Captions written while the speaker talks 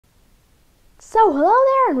So hello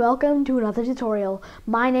there and welcome to another tutorial.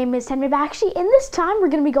 My name is Henry Bakshi and this time we're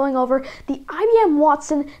going to be going over the IBM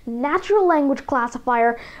Watson Natural Language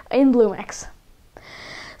Classifier in Bluemix.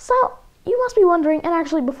 So you must be wondering, and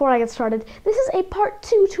actually before I get started, this is a part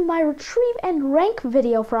 2 to my retrieve and rank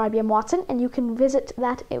video for IBM Watson, and you can visit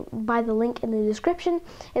that by the link in the description.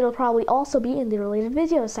 It'll probably also be in the related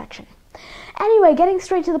videos section. Anyway, getting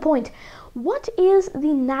straight to the point, what is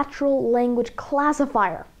the Natural Language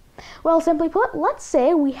Classifier? Well, simply put, let's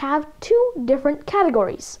say we have two different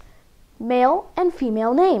categories, male and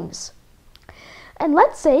female names. And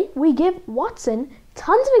let's say we give Watson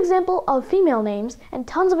tons of examples of female names and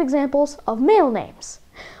tons of examples of male names.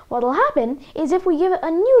 What'll happen is if we give it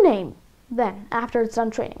a new name, then, after it's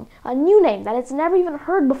done training, a new name that it's never even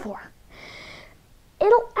heard before,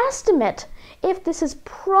 it'll estimate if this is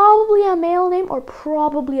probably a male name or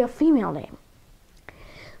probably a female name.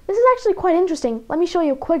 This is actually quite interesting. Let me show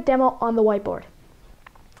you a quick demo on the whiteboard.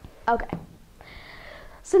 Okay,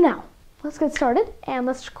 so now let's get started and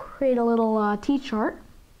let's create a little T-chart.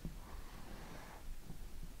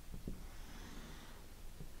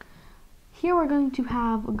 Here we're going to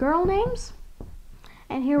have girl names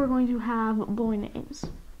and here we're going to have boy names.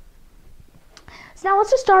 So now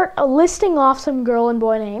let's just start listing off some girl and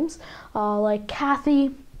boy names like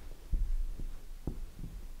Kathy.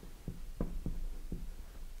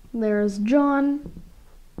 There's John,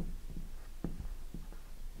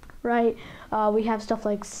 right? We have stuff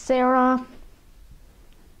like Sarah.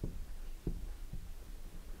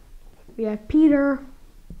 We have Peter.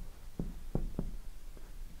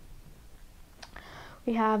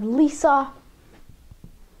 We have Lisa.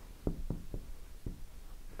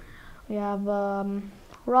 We have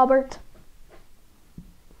Robert.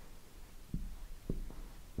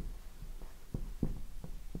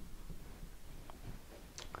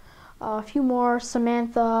 A few more,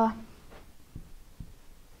 Samantha,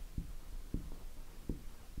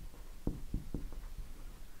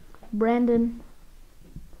 Brandon,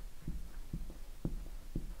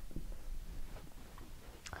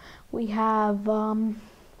 we have one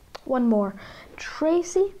more,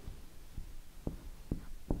 Tracy,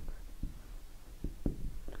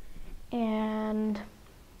 and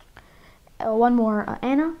one more,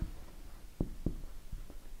 Anna.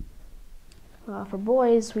 For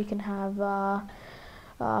boys, we can have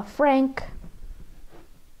Frank,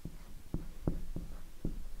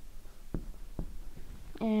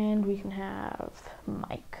 and we can have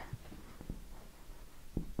Mike.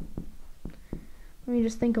 Let me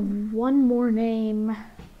just think of one more name.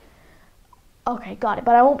 Okay, got it,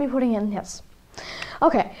 but I won't be putting in his.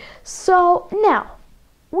 Okay, so now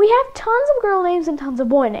we have tons of girl names and tons of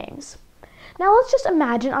boy names. Now let's just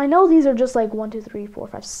imagine, I know these are just like 1, 2, 3, 4,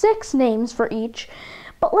 5, 6 names for each,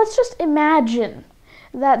 but let's just imagine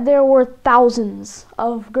that there were thousands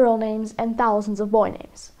of girl names and thousands of boy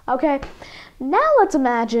names, okay? Now let's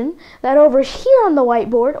imagine that over here on the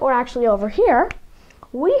whiteboard, or actually over here,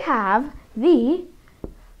 we have the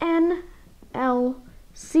NLC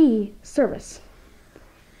service.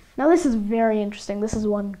 Now this is very interesting. This is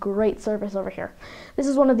one great service over here. This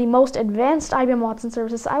is one of the most advanced IBM Watson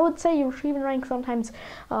services. I would say your retrieve and rank sometimes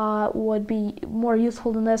would be more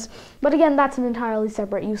useful than this, but again, that's an entirely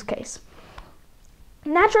separate use case.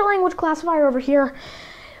 Natural language classifier over here,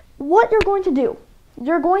 what you're going to do,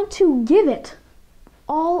 you're going to give it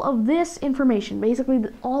all of this information, basically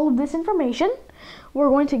all of this information. We're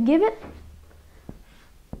going to give it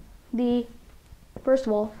the, first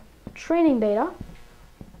of all, training data,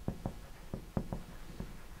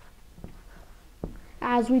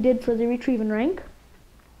 as we did for the retrieve and rank.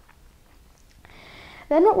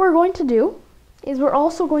 Then what we're going to do is we're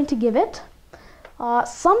also going to give it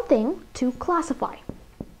something to classify,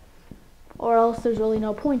 or else there's really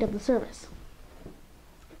no point of the service.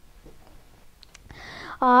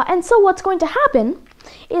 And so what's going to happen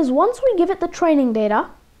is once we give it the training data,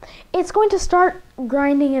 it's going to start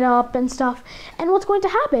grinding it up and stuff, and what's going to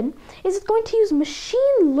happen is it's going to use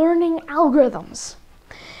machine learning algorithms.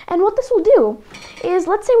 And what this will do is,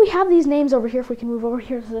 let's say we have these names over here, if we can move over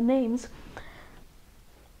here to the names.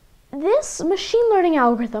 This machine learning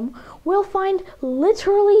algorithm will find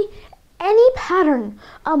literally any pattern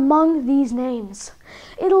among these names.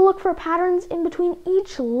 It'll look for patterns in between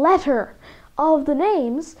each letter of the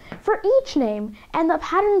names for each name, and the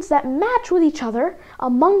patterns that match with each other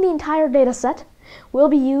among the entire data set will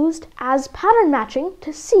be used as pattern matching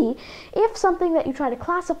to see if something that you try to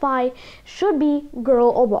classify should be girl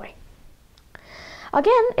or boy.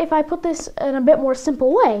 Again, if I put this in a bit more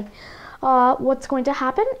simple way, what's going to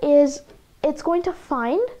happen is it's going to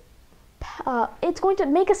find it's going to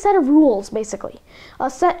make a set of rules, basically, a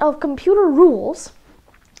set of computer rules,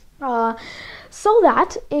 so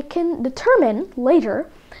that it can determine later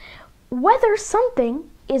whether something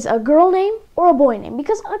is a girl name or a boy name.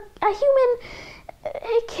 Because a human,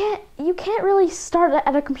 you can't really start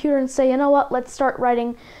at a computer and say, you know what, let's start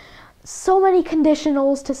writing so many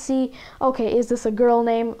conditionals to see, okay, is this a girl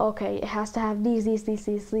name? Okay, it has to have these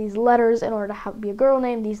letters in order to be a girl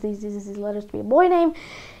name, these letters to be a boy name.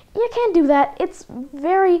 You can't do that. It's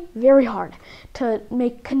very, very hard to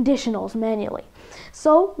make conditionals manually.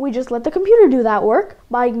 So we just let the computer do that work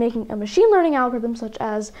by making a machine learning algorithm such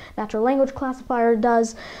as natural language classifier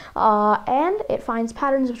does, and it finds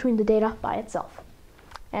patterns between the data by itself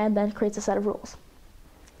and then creates a set of rules.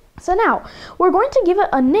 So now we're going to give it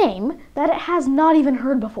a name that it has not even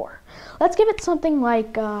heard before. Let's give it something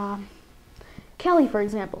like Kelly, for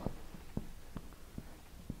example.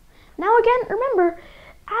 Now again, remember,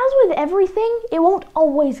 as with everything, it won't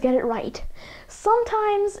always get it right.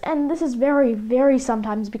 Sometimes, and this is very, very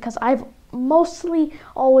sometimes, because I've mostly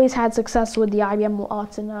always had success with the IBM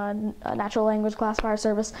Watson natural language classifier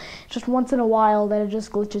service. Just once in a while that it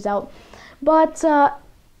just glitches out. But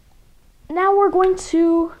now we're going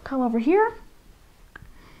to come over here.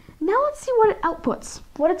 Now let's see what it outputs.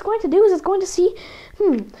 What it's going to do is it's going to see,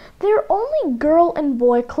 there are only girl and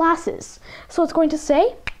boy classes. So it's going to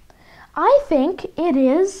say, I think it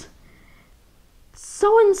is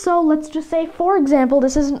so-and-so. Let's just say, for example,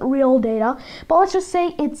 this isn't real data, but let's just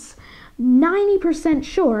say it's 90%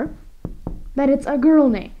 sure that it's a girl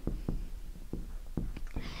name.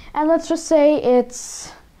 And let's just say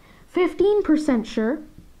it's 15% sure.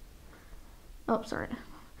 Oh, sorry.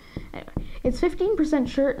 Anyway, it's 15%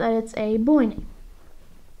 sure that it's a boy name.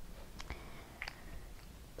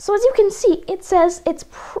 So as you can see, it says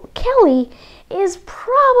Kelly is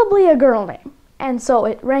probably a girl name. And so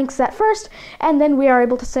it ranks that first, and then we are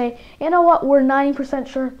able to say, you know what, we're 90%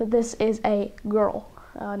 sure that this is a girl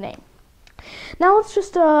name. Now let's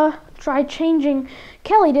just try changing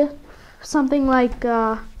Kelly to something like,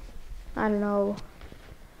 I don't know,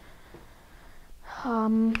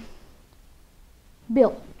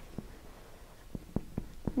 Bill.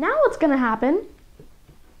 Now what's going to happen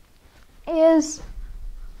is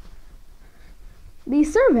the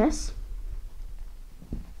service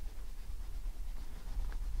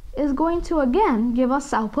is going to again give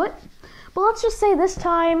us output, but let's just say this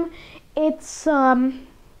time it's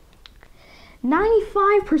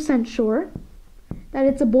 95% sure that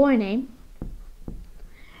it's a boy name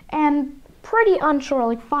and pretty unsure,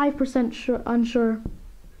 like 5% sure,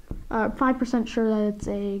 5% sure that it's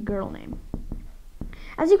a girl name.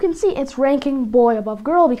 As you can see, it's ranking boy above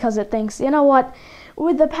girl because it thinks, you know what,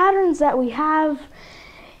 with the patterns that we have,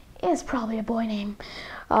 it's probably a boy name.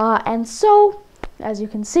 And so, as you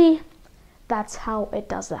can see, that's how it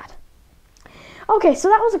does that. Okay, so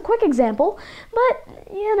that was a quick example,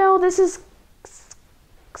 but, you know, this is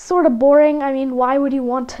sort of boring. I mean, why would you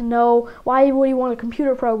want a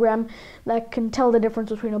computer program that can tell the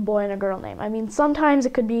difference between a boy and a girl name? I mean, sometimes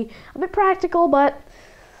it could be a bit practical, but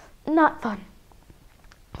not fun.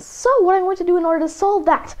 So what I'm going to do in order to solve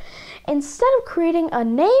that, instead of creating a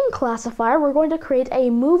name classifier, we're going to create a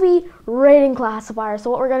movie rating classifier. So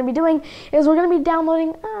what we're going to be doing is we're going to be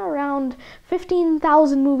downloading around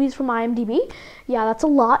 15,000 movies from IMDb. Yeah, that's a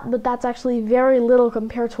lot, but that's actually very little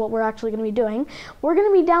compared to what we're actually going to be doing. We're going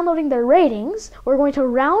to be downloading their ratings. We're going to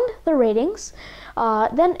round the ratings.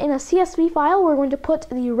 Then in a CSV file, we're going to put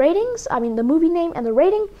the ratings, the movie name and the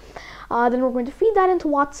rating. Then we're going to feed that into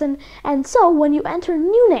Watson, and so when you enter a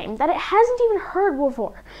new name that it hasn't even heard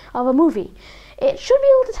before of a movie, it should be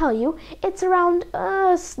able to tell you it's around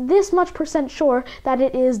this much % sure that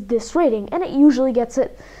it is this rating, and it usually gets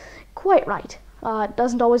it quite right. It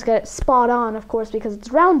doesn't always get it spot on, of course, because it's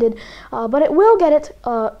rounded, but it will get it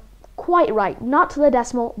quite right, not to the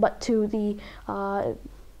decimal, but to the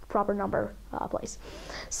proper number place.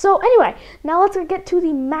 So anyway, now let's get to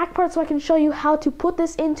the Mac part so I can show you how to put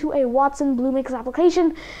this into a Watson Bluemix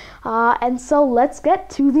application. And so let's get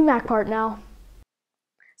to the Mac part now.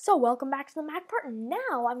 So welcome back to the Mac part.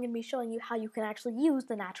 Now I'm going to be showing you how you can actually use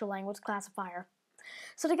the natural language classifier.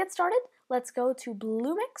 So to get started, let's go to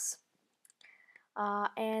Bluemix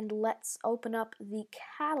and let's open up the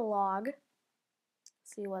catalog.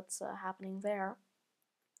 See what's happening there.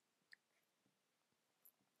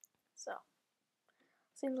 So,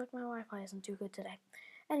 seems like my Wi-Fi isn't too good today.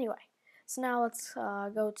 Anyway, so now let's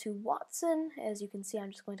go to Watson. As you can see, I'm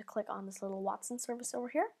just going to click on this little Watson service over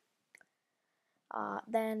here.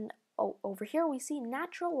 Then over here we see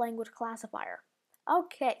Natural Language Classifier.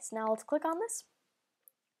 Okay, so now let's click on this.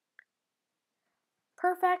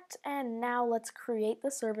 Perfect, and now let's create the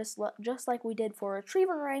service just like we did for retrieve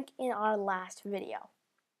and rank in our last video.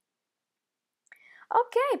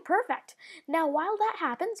 Okay, perfect. Now while that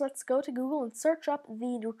happens, let's go to Google and search up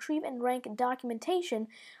the retrieve and rank documentation,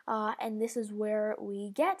 and this is where we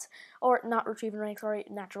get, or not retrieve and rank, sorry,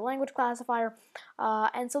 natural language classifier,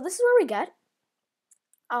 and so this is where we get.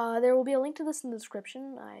 There will be a link to this in the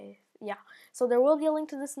description. So there will be a link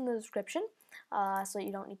to this in the description, so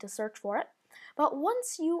you don't need to search for it. But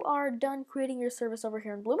once you are done creating your service over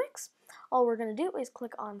here in Bluemix, all we're going to do is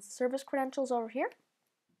click on service credentials over here,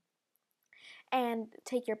 and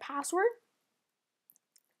take your password,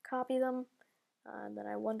 copy them, and then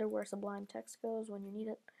I wonder where Sublime Text goes when you need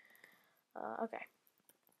it. Okay.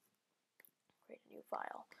 Create a new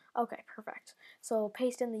file. Okay, perfect. So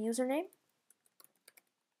paste in the username.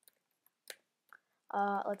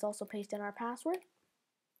 Let's also paste in our password.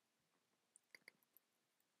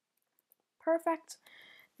 Perfect.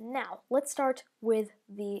 Now, let's start with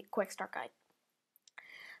the quick start guide.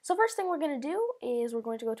 So first thing we're going to do is we're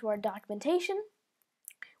going to go to our documentation.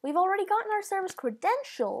 We've already gotten our service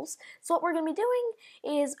credentials, so what we're going to be doing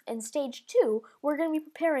is, in stage 2, we're going to be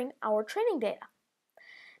preparing our training data.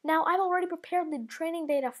 Now, I've already prepared the training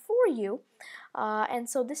data for you, and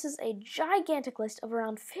so this is a gigantic list of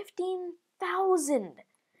around 15,000.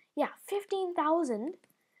 Yeah, 15,000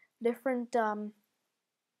 different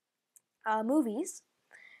movies.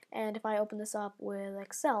 And if I open this up with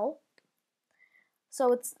Excel,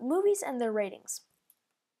 so it's movies and their ratings.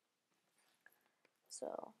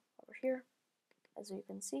 So over here, as you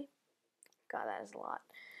can see, God, that is a lot.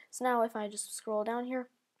 So now if I just scroll down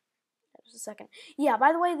here, just a second. Yeah,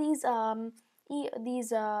 by the way, these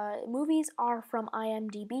movies are from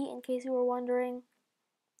IMDb, in case you were wondering.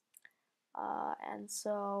 And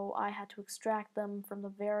so I had to extract them from the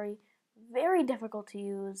very, very difficult to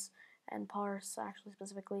use and parse, actually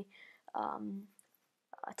specifically,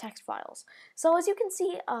 text files. So as you can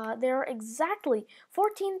see, there are exactly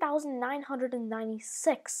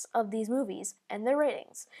 14,996 of these movies and their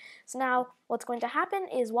ratings. So now what's going to happen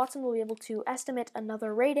is Watson will be able to estimate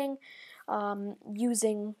another rating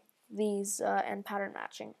using these and pattern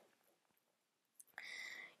matching.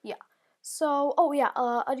 Yeah. So,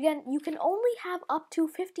 again, you can only have up to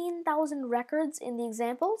 15,000 records in the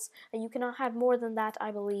examples, and you cannot have more than that,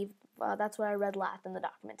 I believe. That's what I read last in the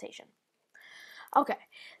documentation. Okay,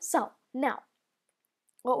 so now,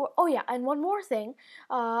 oh yeah, and one more thing.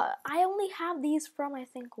 I only have these from, I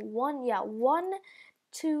think, 1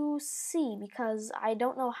 to C, because I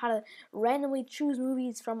don't know how to randomly choose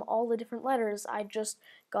movies from all the different letters. I just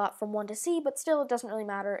got from 1 to C, but still, it doesn't really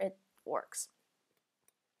matter. It works.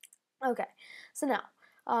 Okay, so now,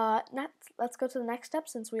 let's go to the next step,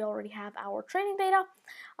 since we already have our training data.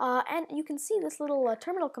 And you can see this little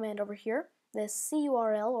terminal command over here, this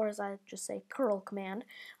curl, or as I just say, curl command.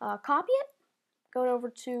 Copy it, go over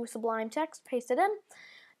to Sublime Text, paste it in.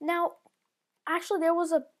 Now, actually, there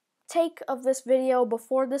was a take of this video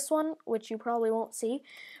before this one, which you probably won't see,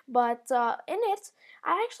 but in it,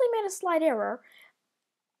 I actually made a slight error.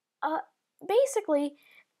 Basically,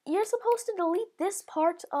 you're supposed to delete this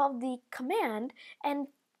part of the command and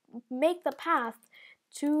make the path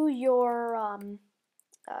to your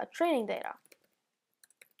training data.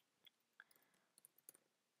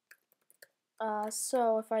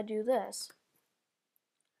 So if I do this,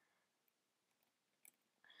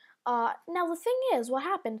 now the thing is, what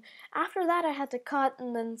happened, after that I had to cut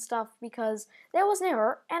and then stuff because there was an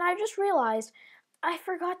error, and I just realized I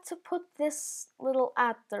forgot to put this little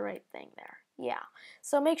 @ thing there. Yeah,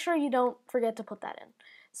 so make sure you don't forget to put that in.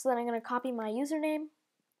 So then I'm going to copy my username,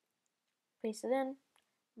 paste it in,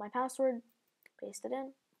 my password, paste it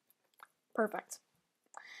in. Perfect.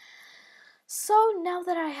 So now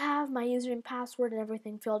that I have my username, password, and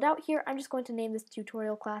everything filled out here, I'm just going to name this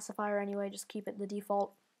tutorial classifier anyway, just keep it the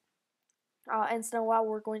default. And so now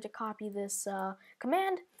we're going to copy this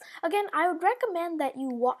command. Again, I would recommend that you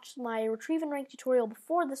watch my retrieve and rank tutorial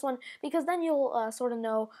before this one, because then you'll sort of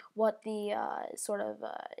know what the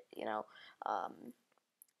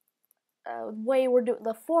way we're doing,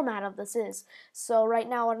 the format of this is. So right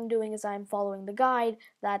now what I'm doing is I'm following the guide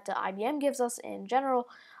that IBM gives us in general.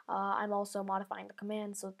 I'm also modifying the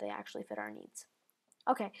commands so that they actually fit our needs.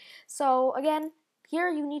 Okay, so again, here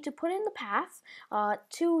you need to put in the path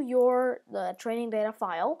to the training data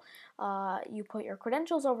file. You put your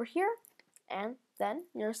credentials over here, and then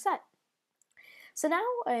you're set. So now,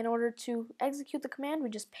 in order to execute the command, we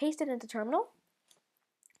just paste it into terminal,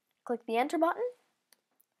 click the enter button.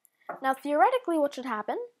 Now theoretically what should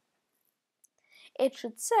happen, it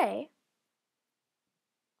should say,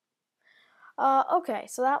 Okay,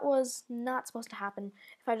 so that was not supposed to happen.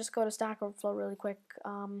 If I just go to Stack Overflow really quick,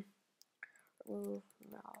 remove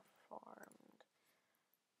malformed.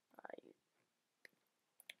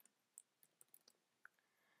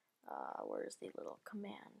 Where's the little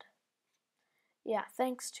command? Yeah,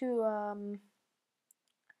 thanks to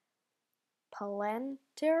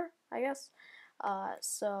Palantir, I guess.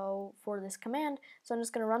 So for this command, so I'm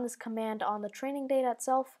just going to run this command on the training data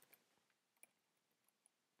itself.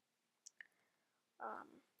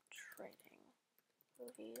 Training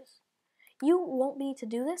movies. You won't need to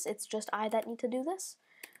do this, it's just I that need to do this.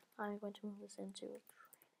 I'm going to move this into training.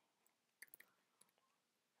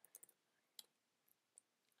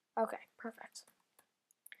 Okay, perfect.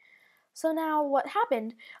 So now what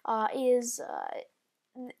happened is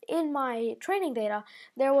in my training data,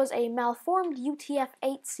 there was a malformed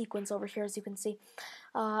UTF-8 sequence over here, as you can see.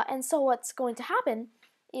 And so what's going to happen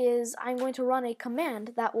is I'm going to run a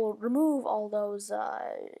command that will remove all those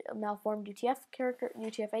malformed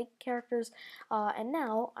UTF-8 characters, and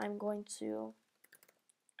now I'm going to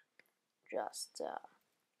just,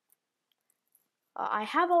 I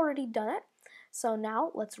have already done it, so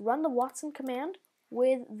now let's run the Watson command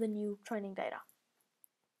with the new training data.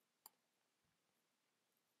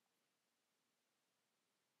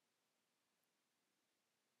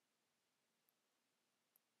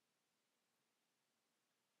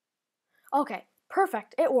 Okay,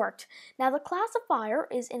 perfect, it worked. Now the classifier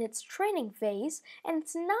is in its training phase, and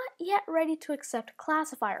it's not yet ready to accept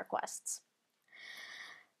classifier requests.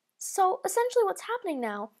 So essentially what's happening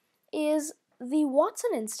now is the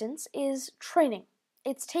Watson instance is training.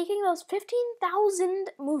 It's taking those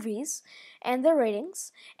 15,000 movies and their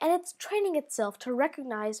ratings, and it's training itself to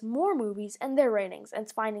recognize more movies and their ratings. And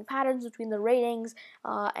it's finding patterns between the ratings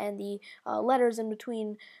and the letters in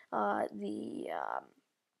between the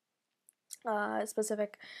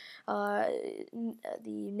specific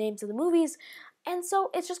the names of the movies, and so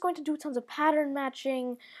it's just going to do tons of pattern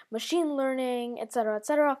matching, machine learning, etc.,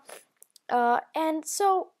 etc. And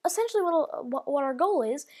so essentially what our goal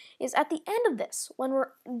is at the end of this, when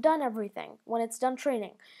we're done everything, when it's done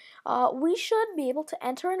training, we should be able to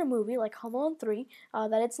enter in a movie like Home Alone 3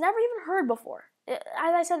 that it's never even heard before. As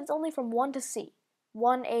I said, it's only from 1 to C,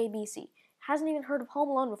 1A, B, C. Hasn't even heard of Home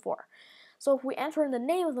Alone before. So if we enter in the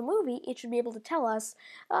name of the movie, it should be able to tell us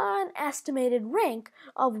an estimated rank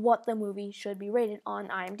of what the movie should be rated on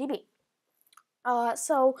IMDb.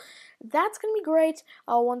 So that's going to be great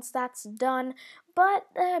once that's done, but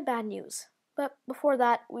bad news. But before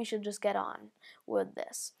that, we should just get on with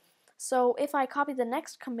this. So if I copy the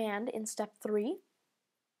next command in step 3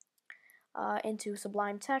 into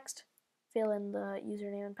Sublime Text, fill in the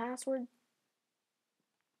username and password,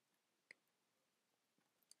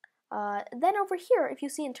 then over here, if you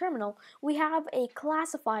see in terminal, we have a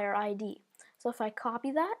classifier ID. So if I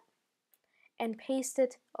copy that and paste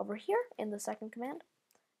it over here in the second command,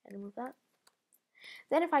 and remove that.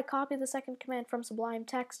 Then if I copy the second command from Sublime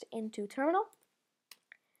Text into terminal,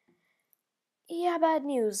 yeah, bad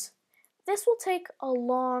news. This will take a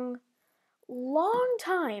long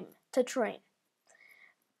time to train.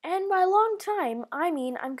 And by long time, I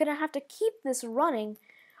mean I'm going to have to keep this running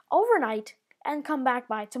overnight and come back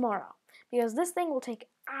by tomorrow, because this thing will take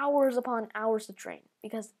hours upon hours to train,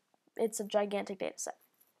 because it's a gigantic data set.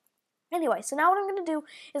 Anyway, so now what I'm going to do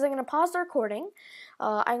is I'm going to pause the recording.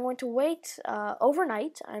 I'm going to wait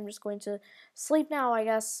overnight. I'm just going to sleep now, I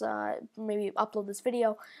guess, maybe upload this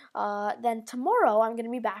video. Then tomorrow I'm going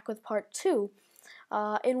to be back with part 2.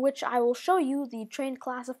 In which I will show you the trained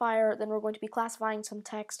classifier, then we're going to be classifying some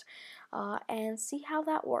text, and see how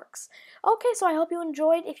that works. Okay, so I hope you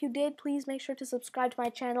enjoyed. If you did, please make sure to subscribe to my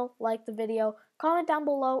channel, like the video, comment down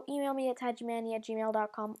below, email me at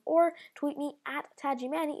tadgymani@gmail.com, or tweet me at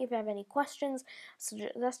tadgymani if you have any questions,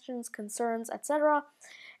 suggestions, concerns, etc.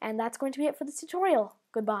 And that's going to be it for this tutorial.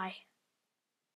 Goodbye.